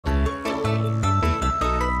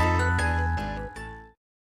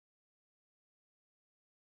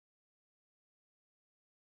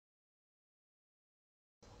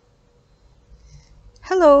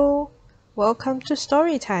Hello, welcome to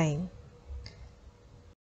Storytime.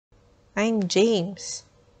 I'm James.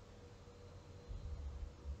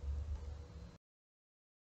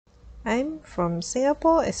 I'm from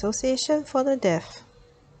Singapore Association for the Deaf.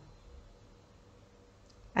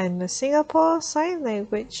 I'm a Singapore Sign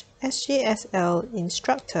Language SGSL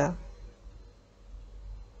instructor.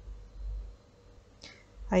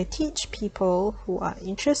 I teach people who are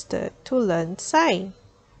interested to learn sign.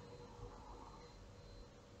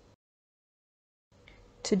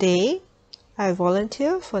 Today, I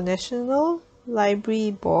volunteer for National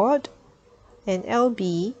Library Board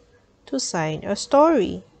 (NLB) to sign a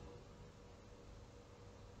story.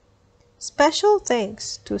 Special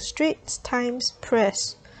thanks to Straits Times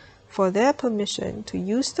Press for their permission to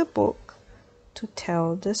use the book to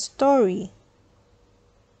tell the story.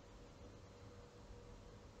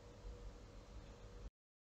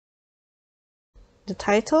 The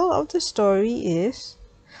title of the story is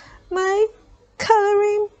My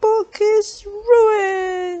Coloring Book is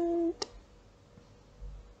Ruined!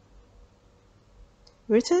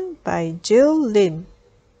 Written by Jill Lim.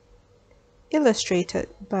 Illustrated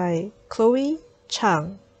by Chloe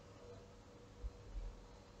Chang.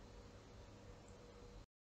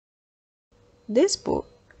 This book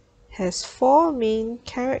has 4 main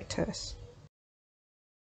characters: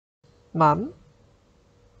 Mum,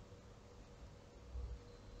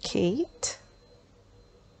 Kate,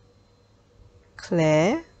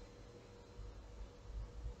 Claire,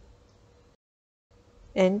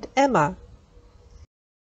 and Emma.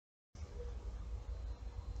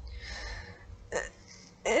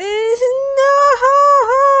 No!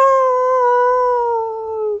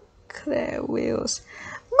 Claire wails.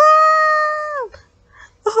 Mom!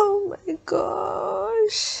 Oh my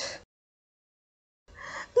gosh!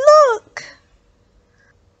 Look!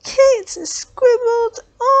 Kate's scribbled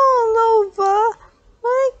all over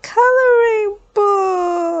my coloring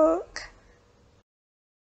book.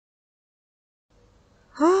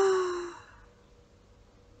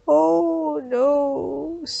 Oh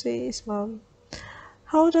no, says Mom.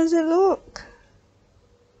 How does it look?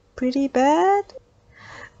 Pretty bad?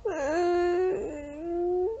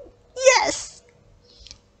 Yes!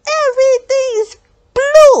 Everything's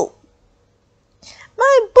blue!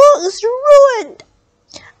 My book's ruined!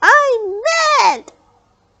 I'm mad!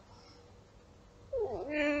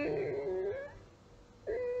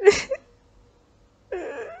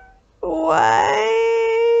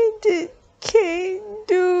 Why did Kate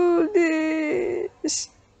do this?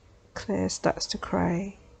 Claire starts to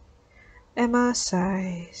cry. Emma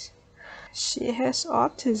sighs. She has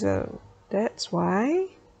autism, that's why.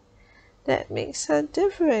 That makes her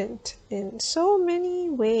different in so many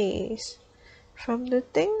ways, from the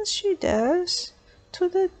things she does to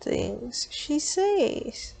the things she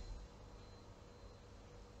says.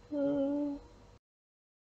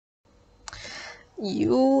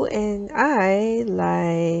 You and I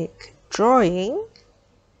like drawing,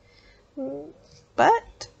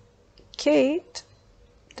 but Kate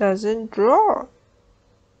doesn't draw.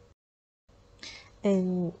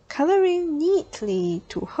 And coloring neatly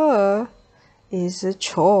to her is a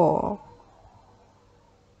chore.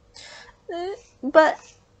 But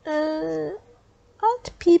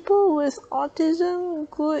aren't people with autism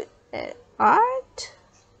good at art?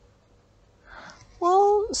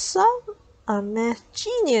 Well, some are math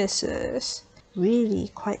geniuses, really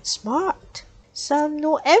quite smart. Some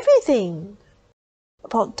know everything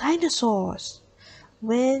about dinosaurs,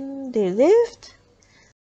 when they lived,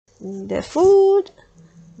 their food,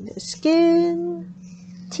 their skin,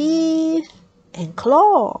 teeth, and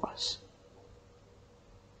claws.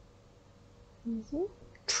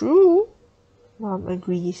 True, Mom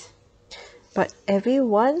agrees, but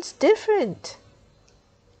everyone's different.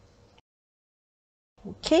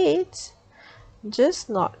 Kate's just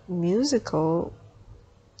not musical,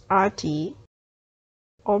 arty,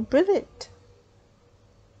 or brilliant.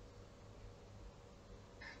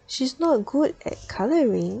 She's not good at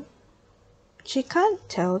coloring. She can't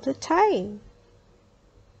tell the time.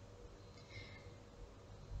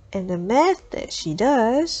 And the math that she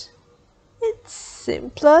does, it's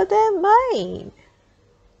simpler than mine.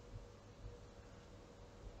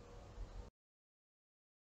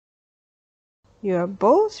 You're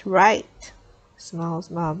both right, smiles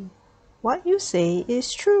Mom. What you say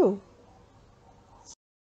is true.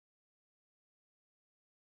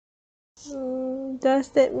 Does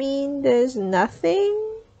that mean there's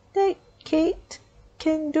nothing that Kate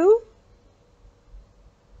can do?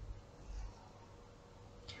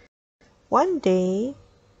 One day,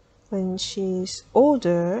 when she's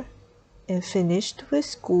older and finished with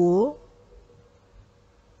school,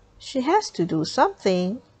 She has to do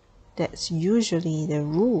something. That's usually the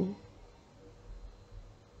rule.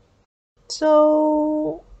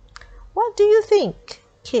 So, what do you think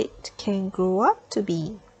Kate can grow up to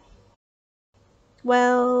be?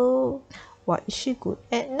 Well, what is she good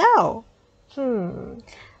at now?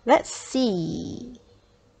 Let's see.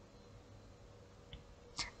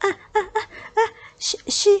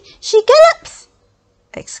 She gallops!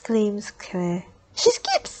 Exclaims Claire. She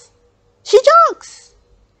skips! She jogs!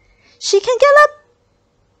 She can gallop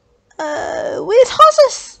with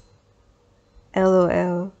horses!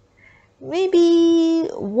 LOL. Maybe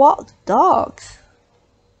walk dogs.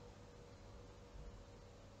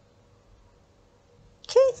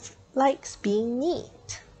 Kate likes being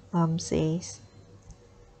neat, Mom says.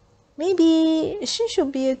 Maybe she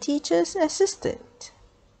should be a teacher's assistant.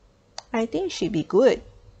 I think she'd be good.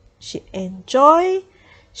 She'd enjoy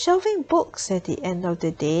shelving books at the end of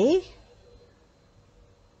the day,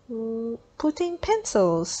 putting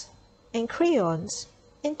pencils and crayons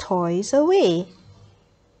and toys away.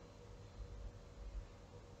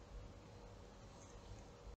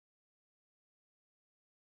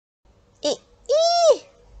 Eee!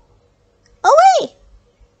 Away!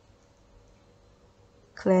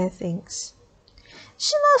 Claire thinks.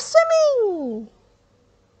 She loves swimming!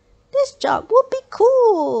 This job would be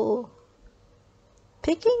cool!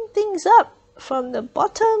 Picking things up from the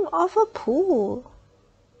bottom of a pool.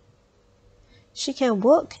 She can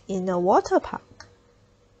work in a water park.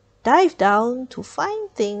 Dive down to find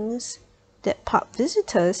things that park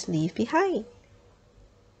visitors leave behind.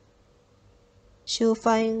 She'll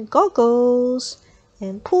find goggles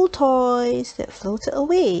and pool toys that floated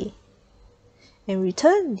away and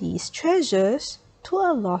return these treasures to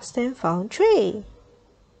a lost and found tray.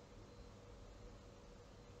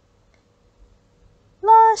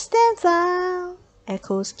 Lost and found,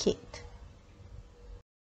 echoes Kate.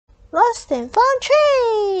 Lost and found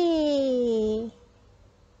tray!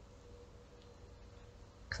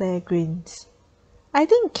 Claire grins. I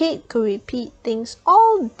think Kate could repeat things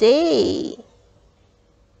all day.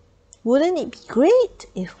 Wouldn't it be great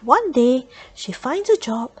if one day she finds a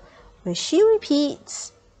job where she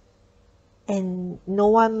repeats and no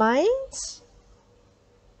one minds?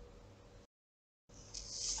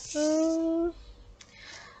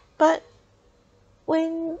 But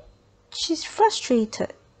when she's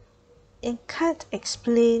frustrated and can't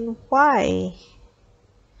explain why,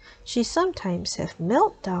 she sometimes has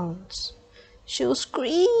meltdowns. She'll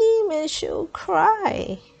scream and she'll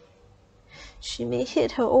cry. She may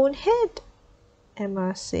hit her own head,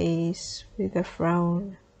 Emma says with a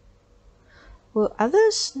frown. Will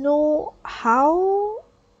others know how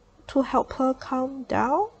to help her calm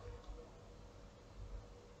down?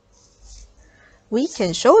 We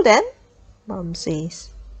can show them, Mom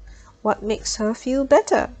says. What makes her feel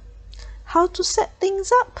better? How to set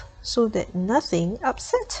things up so that nothing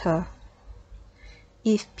upsets her.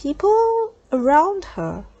 If people around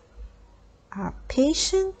her are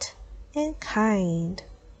patient and kind,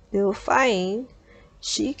 they'll find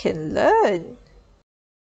she can learn.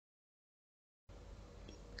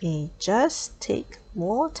 It may just take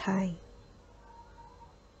more time.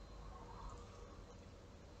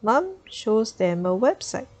 Mom shows them a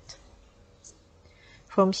website.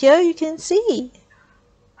 From here you can see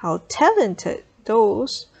how talented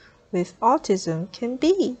those with autism can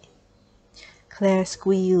be. Claire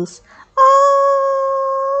squeals,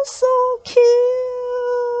 "Oh, so cute!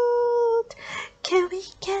 Can we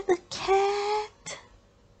get a cat?"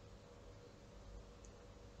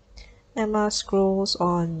 Emma scrolls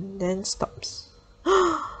on, then stops.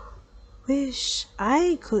 Wish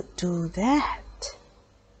I could do that.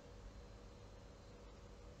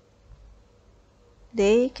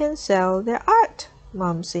 They can sell their art,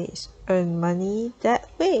 Mom says, earn money that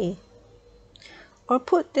way. Or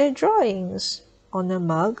put their drawings on a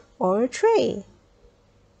mug or a tray.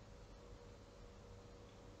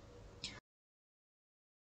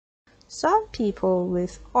 Some people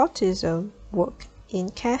with autism work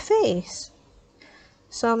in cafes.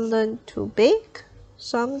 Some learn to bake,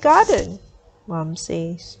 some garden, Mom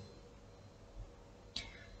says.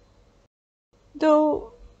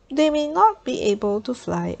 Though they may not be able to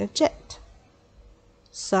fly a jet.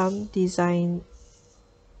 Some design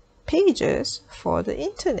pages for the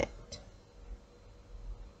internet.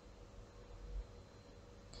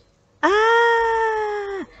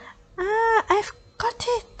 I've got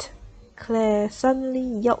it! Claire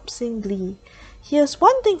suddenly yelps in glee. Here's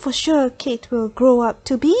one thing for sure Kate will grow up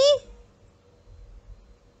to be.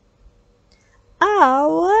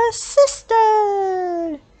 Our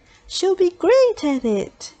sister! She'll be great at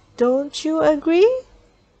it. Don't you agree?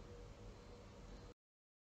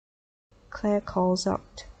 Claire calls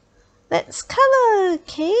out. Let's color,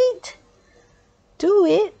 Kate. Do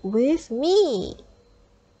it with me.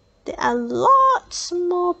 There are lots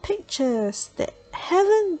more pictures that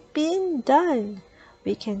haven't been done.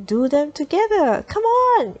 We can do them together. Come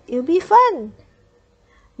on, it'll be fun.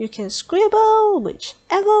 You can scribble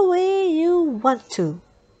whichever way you want to.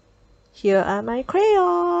 Here are my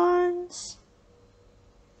crayons.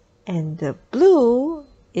 And the blue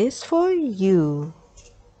is for you.